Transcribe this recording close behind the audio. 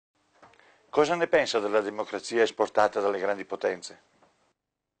Cosa ne pensa della democrazia esportata dalle grandi potenze?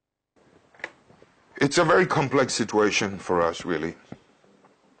 It's a very complex situation for us, really.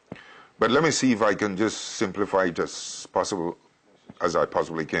 But let me see if I can just simplify it as I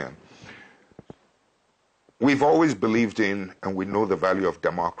possibly can. We've always believed in and we know the value of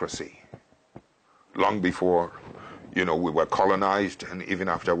democracy. Long before, we were colonized and even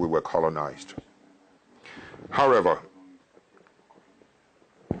after we were colonized. However,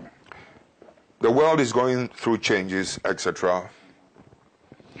 the world is going through changes, etc.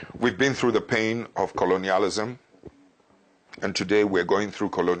 We've been through the pain of colonialism, and today we're going through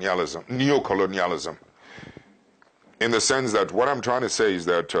colonialism, neo-colonialism, in the sense that what I'm trying to say is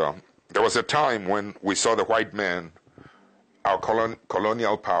that there was a time when we saw the white man, our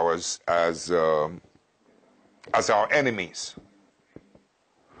colonial powers, as our enemies.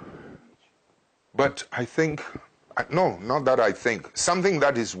 But I think, no, not that I think, something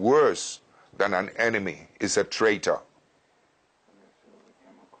that is worse than an enemy is a traitor.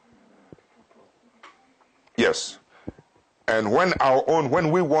 Yes. And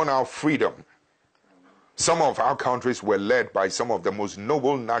when we won our freedom, some of our countries were led by some of the most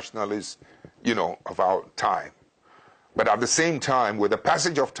noble nationalists, of our time. But at the same time, with the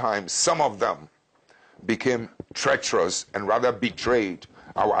passage of time, some of them became treacherous and rather betrayed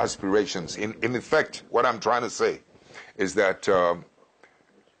our aspirations. In effect, what I'm trying to say is that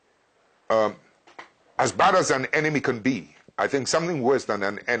as bad as an enemy can be, I think something worse than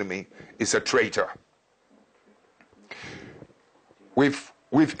an enemy is a traitor. We've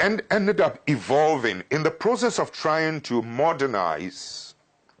ended up evolving in the process of trying to modernize.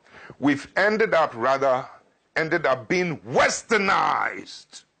 We've ended up being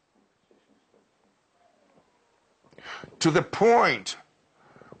westernized to the point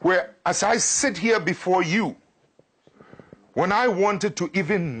where, as I sit here before you, when I wanted to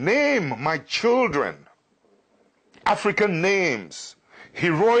even name my children African names,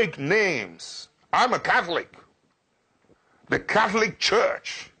 heroic names, I'm a Catholic. The Catholic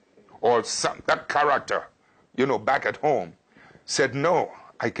Church, or that character, back at home, said, no,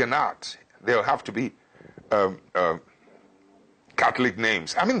 I cannot. They'll have to be Catholic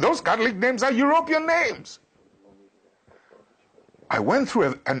names. I mean, those Catholic names are European names. I went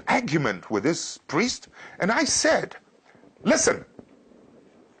through an argument with this priest, and I said, listen,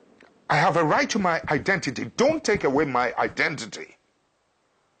 I have a right to my identity. Don't take away my identity.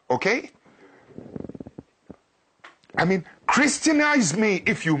 Okay? I mean, Christianize me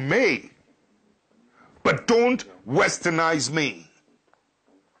if you may, but don't westernize me.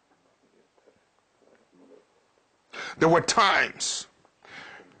 There were times,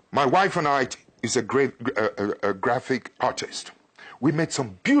 my wife and I is a great graphic artist. We made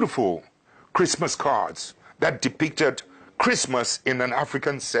some beautiful Christmas cards that depicted Christmas in an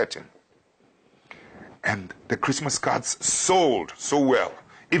African setting. And the Christmas cards sold so well,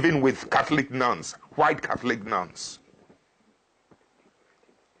 even with Catholic nuns, white Catholic nuns.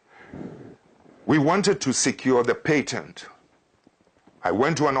 We wanted to secure the patent. I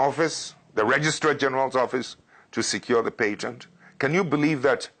went to an office, the Registrar General's office, to secure the patent. Can you believe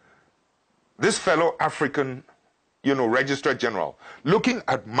that this fellow African, Registrar General, looking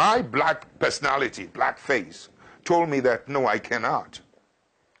at my black personality, black face, told me that, no, I cannot.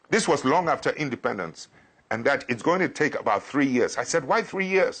 This was long after independence, and that it's going to take about 3 years. I said, why 3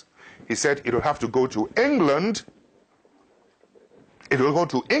 years? He said, it'll have to go to England. It will go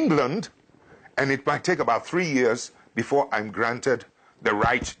to England, and it might take about 3 years before I'm granted the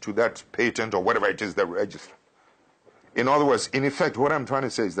right to that patent or whatever it is, the register. In other words, in effect, what I'm trying to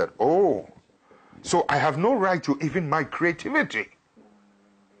say is that, so I have no right to even my creativity.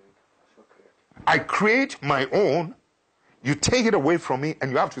 I create my own, you take it away from me,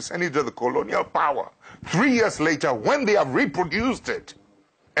 and you have to send it to the colonial power. 3 years later, when they have reproduced it,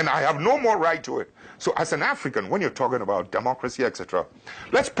 and I have no more right to it. So as an African, when you're talking about democracy, etc.,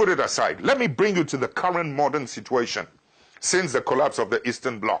 let's put it aside. Let me bring you to the current modern situation since the collapse of the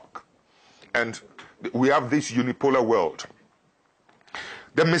Eastern Bloc. And we have this unipolar world.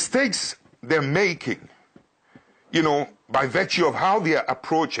 The mistakes they're making, by virtue of how they are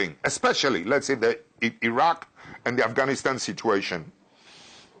approaching, especially, let's say, the Iraq and the Afghanistan situation,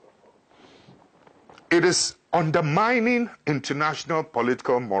 it is undermining international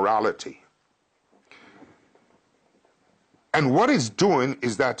political morality. And what it's doing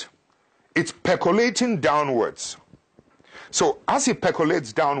is that it's percolating downwards. So as it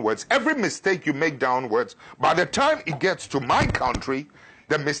percolates downwards, every mistake you make downwards, by the time it gets to my country,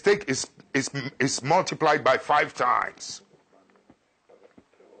 the mistake is multiplied by 5 times.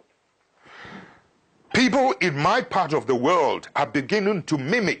 People in my part of the world are beginning to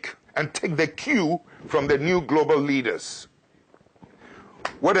mimic and take the cue from the new global leaders.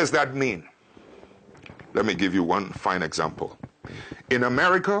 What does that mean? Let me give you one fine example. In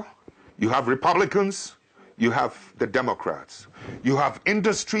America, you have Republicans, you have the Democrats. You have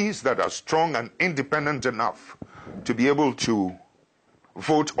industries that are strong and independent enough to be able to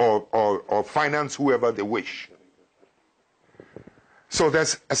vote or finance whoever they wish. So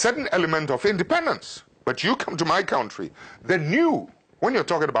there's a certain element of independence. But you come to my country, when you're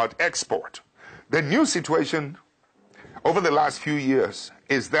talking about export, the new situation over the last few years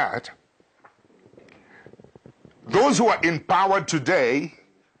is that those who are in power today,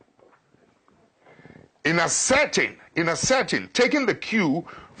 in a setting, taking the cue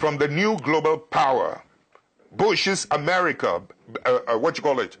from the new global power, Bush's America,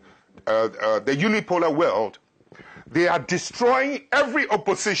 the unipolar world, they are destroying every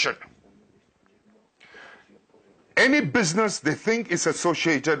opposition. Any business they think is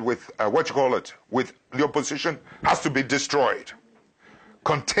associated with with the opposition has to be destroyed.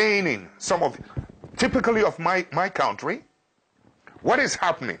 Containing some of, typically of my country, what is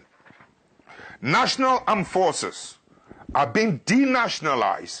happening? National armed forces are being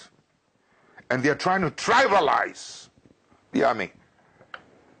denationalized, and they're trying to tribalize the army.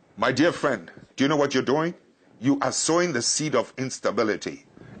 My dear friend, do you know what you're doing? You are sowing the seed of instability.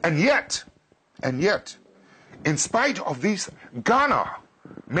 And yet, in spite of this, Ghana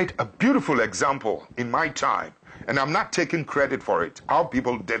made a beautiful example in my time, and I'm not taking credit for it. Our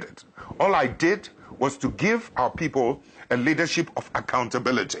people did it. All I did was to give our people a leadership of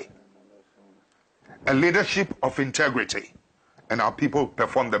accountability, a leadership of integrity, and our people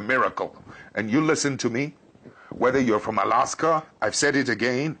performed the miracle. And you listen to me, whether you're from Alaska, I've said it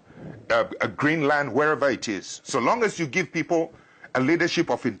again, Greenland, wherever it is, so long as you give people a leadership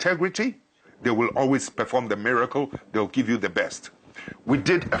of integrity, they will always perform the miracle. They'll give you the best. We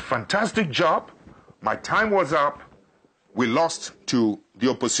did a fantastic job. My time was up. We lost to the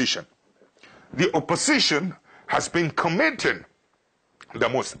opposition. The opposition has been committing the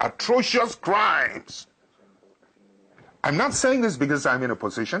most atrocious crimes. I'm not saying this because I'm in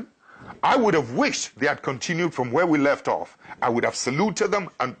opposition. I would have wished they had continued from where we left off. I would have saluted them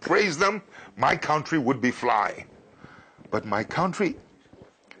and praised them. My country would be flying. But my country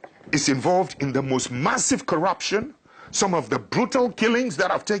is involved in the most massive corruption, some of the brutal killings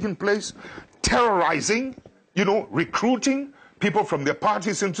that have taken place, terrorizing, recruiting people from their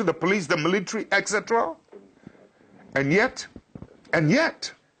parties into the police, the military, etc. And yet,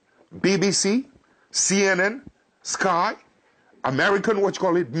 BBC, CNN, Sky, American,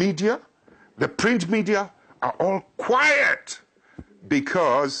 media, the print media are all quiet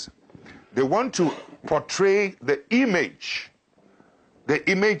because they want to portray the image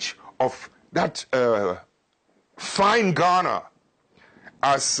of that fine Ghana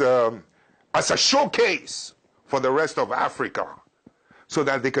as a showcase for the rest of Africa, so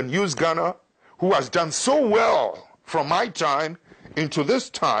that they can use Ghana, who has done so well from my time into this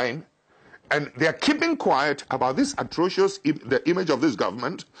time, and they're keeping quiet about this atrocious, the image of this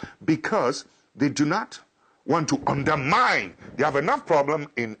government, because they do not want to undermine. They have enough problem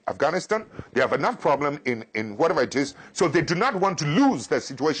in Afghanistan, they have enough problem in whatever it is, so they do not want to lose the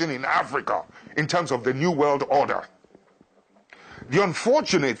situation in Africa in terms of the new world order. The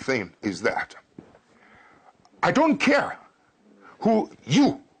unfortunate thing is that I don't care who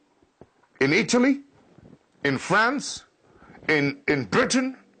you, in Italy, in France, in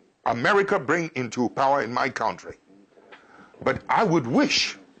Britain, America bring into power in my country. But I would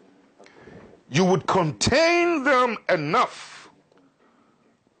wish you would contain them enough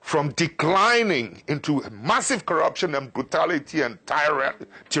from declining into massive corruption and brutality and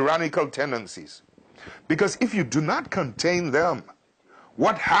tyrannical tendencies. Because if you do not contain them,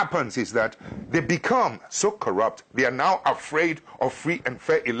 what happens is that they become so corrupt, they are now afraid of free and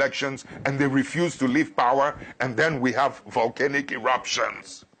fair elections, and they refuse to leave power, and then we have volcanic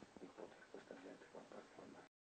eruptions.